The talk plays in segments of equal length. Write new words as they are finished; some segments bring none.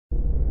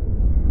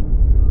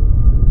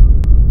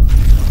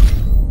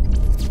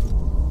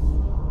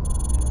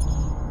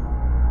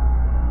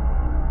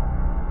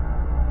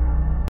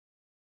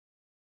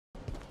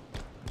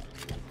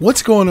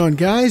What's going on,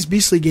 guys?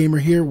 Beastly Gamer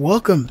here.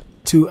 Welcome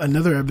to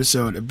another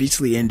episode of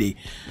Beastly Indie.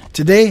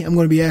 Today, I'm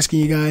going to be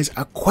asking you guys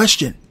a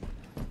question.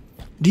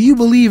 Do you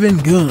believe in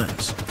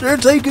guns? They're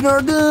taking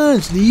our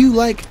guns! Do you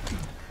like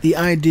the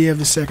idea of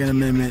the Second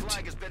Amendment?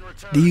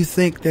 Do you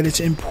think that it's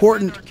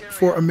important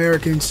for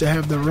Americans to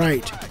have the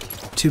right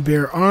to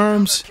bear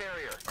arms?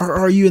 Or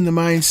are you in the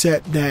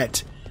mindset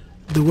that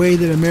the way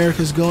that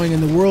America's going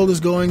and the world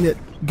is going,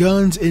 that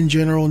guns in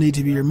general need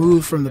to be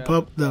removed from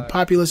the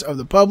populace of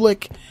the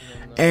public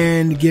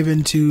and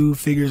given to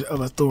figures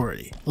of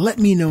authority? Let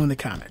me know in the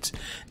comments.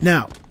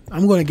 Now,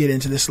 I'm going to get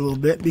into this a little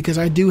bit because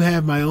I do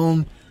have my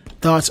own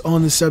thoughts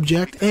on the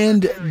subject,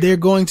 and they're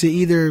going to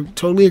either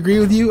totally agree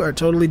with you or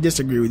totally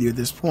disagree with you at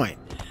this point.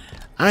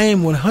 I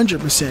am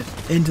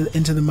 100%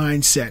 into the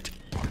mindset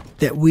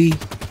that we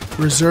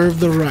reserve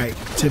the right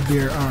to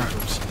bear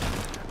arms.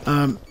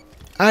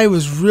 I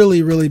was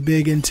really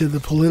big into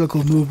the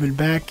political movement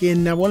back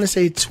in, I want to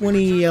say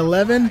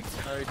 2011,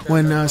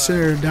 when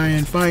Senator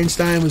Dianne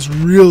Feinstein was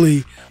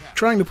really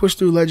trying to push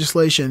through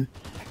legislation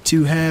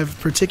to have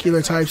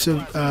particular types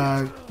of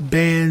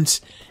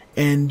bands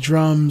and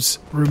drums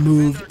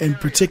removed and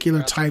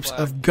particular types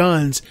of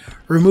guns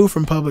removed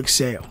from public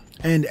sale.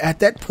 And at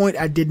that point,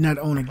 I did not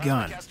own a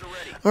gun.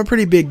 I'm a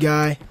pretty big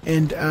guy,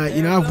 and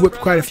I've whipped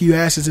quite a few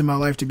asses in my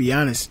life, to be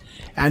honest.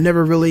 I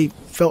never really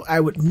felt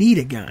I would need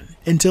a gun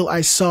until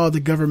I saw the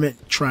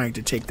government trying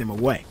to take them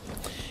away.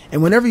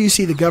 And whenever you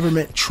see the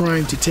government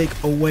trying to take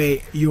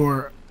away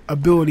your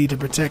ability to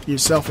protect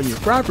yourself and your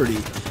property,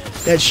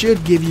 that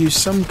should give you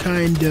some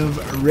kind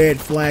of red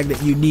flag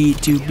that you need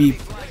to be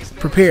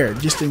prepared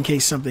just in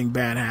case something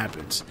bad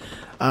happens.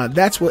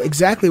 That's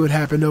exactly what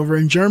happened over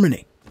in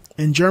Germany.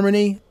 In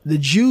Germany, the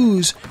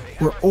Jews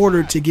were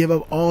ordered to give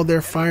up all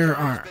their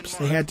firearms.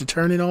 They had to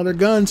turn in all their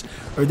guns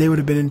or they would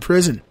have been in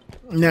prison.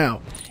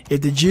 Now,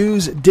 if the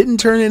Jews didn't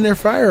turn in their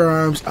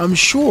firearms, I'm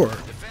sure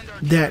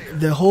that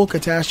the whole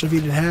catastrophe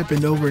that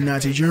happened over in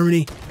Nazi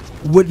Germany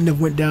wouldn't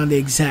have went down the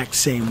exact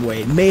same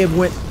way. It may have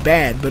went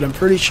bad, but I'm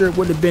pretty sure it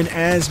wouldn't have been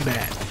as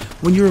bad.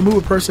 When you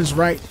remove a person's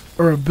right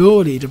or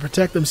ability to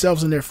protect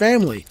themselves and their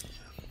family,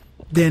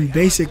 then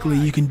basically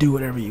you can do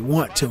whatever you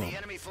want to them.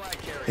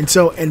 And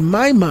so, in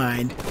my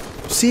mind,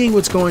 seeing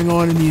what's going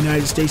on in the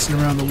United States and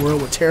around the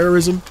world with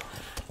terrorism,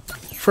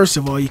 first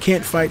of all, you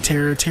can't fight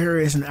terror. Terror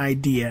is an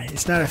idea.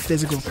 It's not a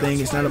physical thing.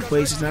 It's not a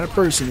place. It's not a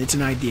person. It's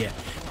an idea.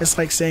 It's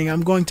like saying,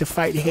 I'm going to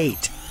fight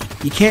hate.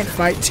 You can't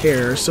fight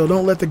terror, so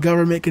don't let the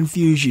government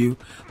confuse you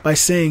by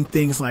saying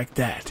things like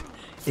that.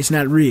 It's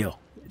not real.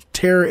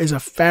 Terror is a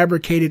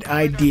fabricated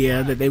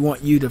idea that they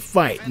want you to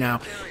fight.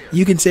 Now,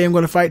 you can say I'm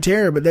going to fight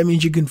terror, but that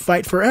means you can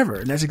fight forever.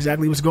 And that's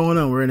exactly what's going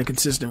on. We're in a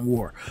consistent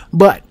war.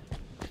 But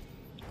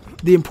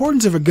the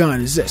importance of a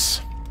gun is this.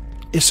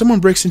 If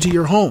someone breaks into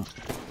your home,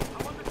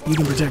 you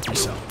can protect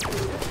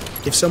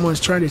yourself. If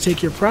someone's trying to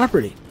take your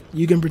property,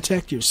 you can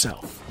protect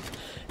yourself.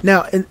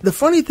 Now, and the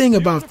funny thing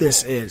about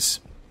this is,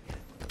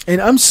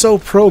 and I'm so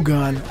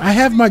pro-gun, I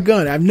have my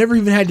gun. I've never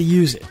even had to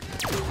use it.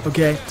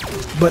 Okay?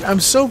 But I'm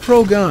so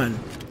pro-gun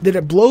that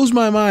it blows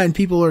my mind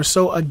people are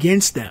so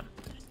against them.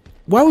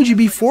 Why would you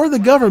be for the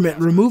government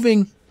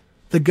removing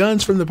the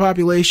guns from the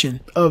population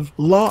of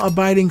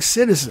law-abiding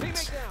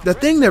citizens? The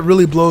thing that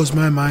really blows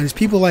my mind is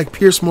people like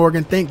Piers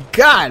Morgan. Thank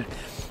God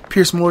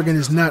Piers Morgan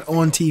is not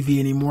on TV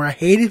anymore. I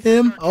hated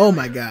him. Oh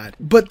my God.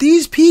 But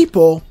these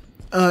people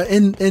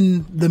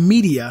in the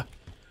media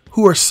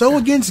who are so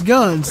against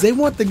guns, they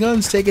want the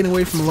guns taken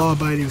away from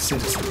law-abiding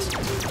citizens.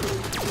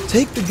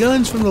 Take the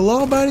guns from the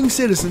law-abiding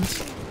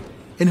citizens,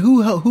 and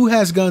who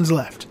has guns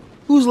left?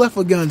 Who's left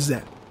with guns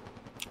then?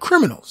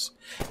 Criminals.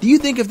 Do you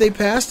think if they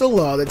passed a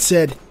law that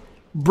said,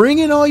 bring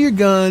in all your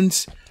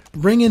guns,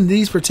 bring in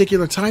these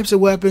particular types of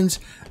weapons,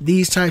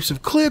 these types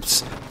of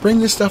clips, bring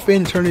this stuff in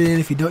and turn it in,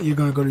 if you don't, you're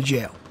going to go to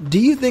jail? Do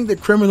you think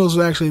that criminals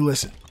will actually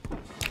listen?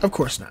 Of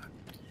course not.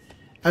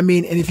 I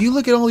mean, and if you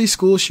look at all these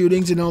school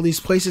shootings and all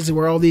these places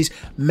where all these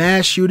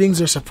mass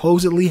shootings are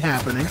supposedly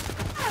happening,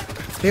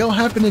 they all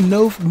happen in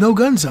no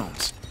gun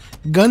zones.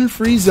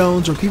 Gun-free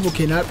zones where people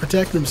cannot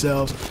protect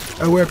themselves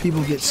are where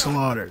people get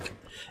slaughtered.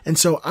 And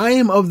so I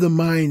am of the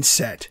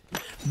mindset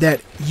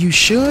that you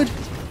should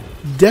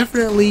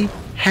definitely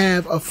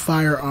have a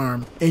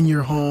firearm in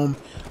your home,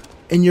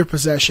 in your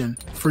possession,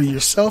 for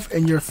yourself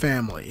and your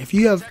family. If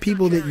you have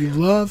people that you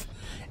love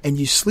and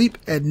you sleep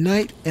at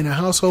night in a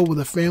household with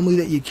a family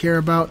that you care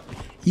about,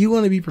 you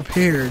want to be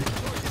prepared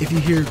if you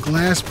hear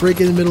glass break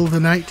in the middle of the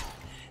night,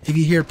 if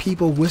you hear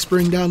people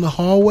whispering down the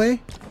hallway.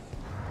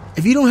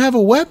 If you don't have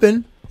a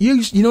weapon,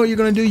 you know what you're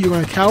going to do? You're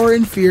going to cower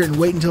in fear and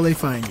wait until they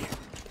find you.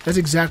 That's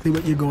exactly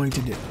what you're going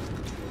to do.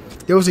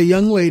 There was a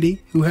young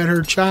lady who had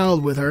her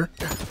child with her.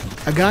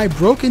 A guy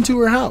broke into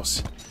her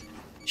house.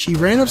 She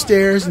ran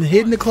upstairs and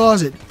hid in the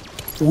closet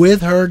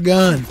with her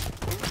gun.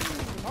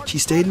 She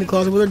stayed in the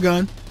closet with her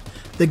gun.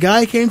 The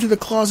guy came to the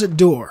closet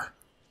door,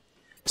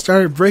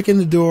 started breaking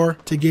the door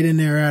to get in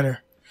there at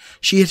her.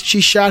 She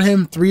shot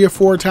him 3 or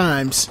 4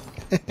 times.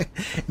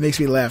 It makes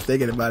me laugh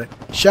thinking about it.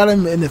 Shot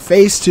him in the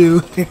face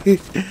too.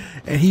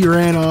 and he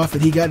ran off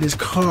and he got in his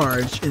car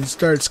and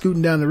started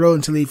scooting down the road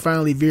until he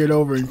finally veered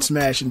over and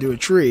smashed into a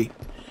tree.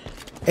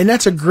 And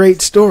that's a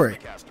great story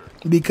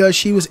because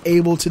she was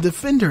able to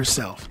defend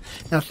herself.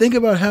 Now think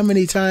about how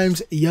many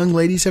times young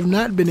ladies have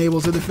not been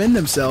able to defend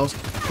themselves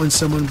when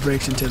someone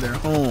breaks into their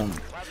home.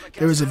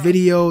 There was a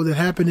video that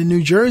happened in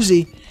New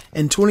Jersey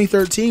in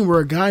 2013 where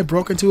a guy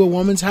broke into a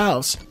woman's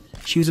house.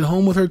 She was at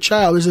home with her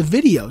child. There's a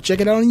video. Check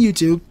it out on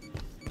YouTube.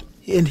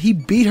 And he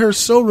beat her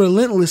so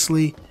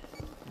relentlessly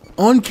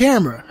on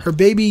camera. Her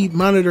baby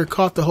monitor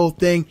caught the whole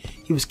thing.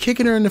 He was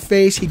kicking her in the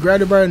face. He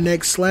grabbed her by her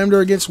neck, slammed her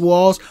against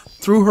walls,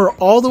 threw her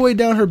all the way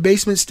down her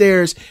basement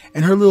stairs,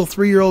 and her little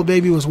 3-year-old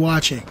baby was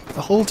watching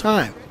the whole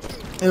time.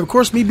 And of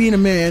course, me being a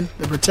man,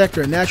 a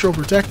protector, a natural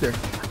protector,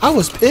 I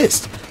was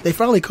pissed. They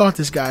finally caught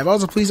this guy. If I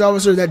was a police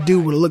officer, that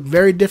dude would have looked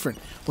very different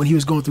when he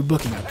was going through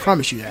booking. I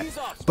promise you that.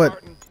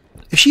 But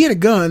if she had a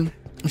gun,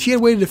 if she had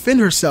a way to defend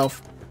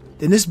herself,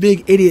 then this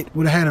big idiot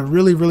would have had a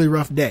really, really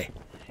rough day.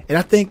 And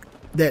I think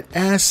that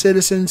as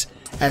citizens,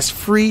 as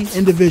free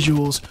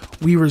individuals,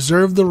 we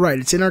reserve the right.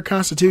 It's in our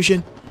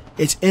Constitution.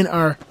 It's in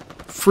our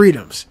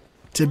freedoms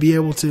to be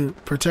able to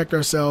protect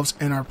ourselves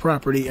and our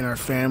property and our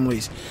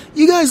families.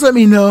 You guys let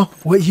me know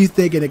what you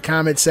think in the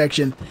comment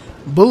section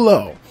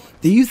below.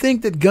 Do you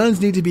think that guns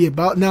need to be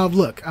about... Now,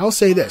 look, I'll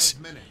say this.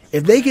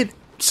 If they could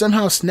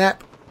somehow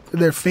snap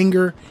their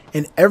finger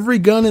and every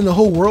gun in the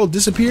whole world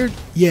disappeared,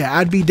 yeah,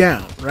 I'd be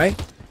down,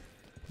 right?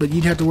 But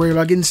you'd have to worry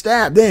about getting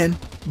stabbed then.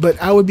 But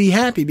I would be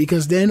happy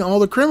because then all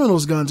the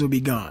criminals' guns would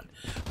be gone.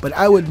 But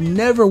I would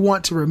never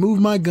want to remove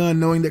my gun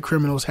knowing that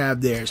criminals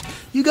have theirs.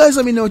 You guys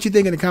let me know what you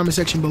think in the comment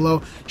section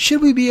below.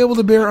 Should we be able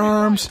to bear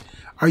arms?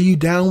 Are you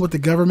down with the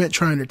government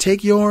trying to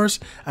take yours?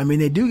 I mean,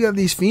 they do have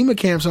these FEMA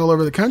camps all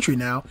over the country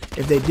now.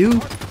 If they do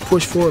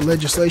push forward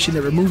legislation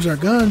that removes our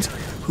guns,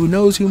 who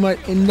knows who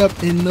might end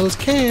up in those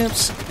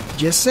camps?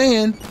 Just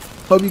saying.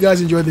 Hope you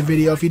guys enjoyed the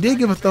video. If you did,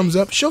 give a thumbs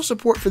up, show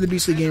support for the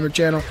Beastly Gamer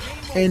channel,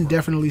 and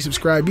definitely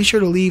subscribe. Be sure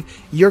to leave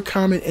your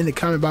comment in the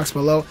comment box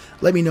below.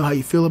 Let me know how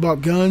you feel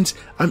about guns.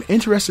 I'm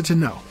interested to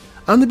know.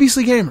 I'm the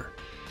Beastly Gamer,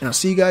 and I'll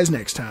see you guys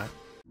next time.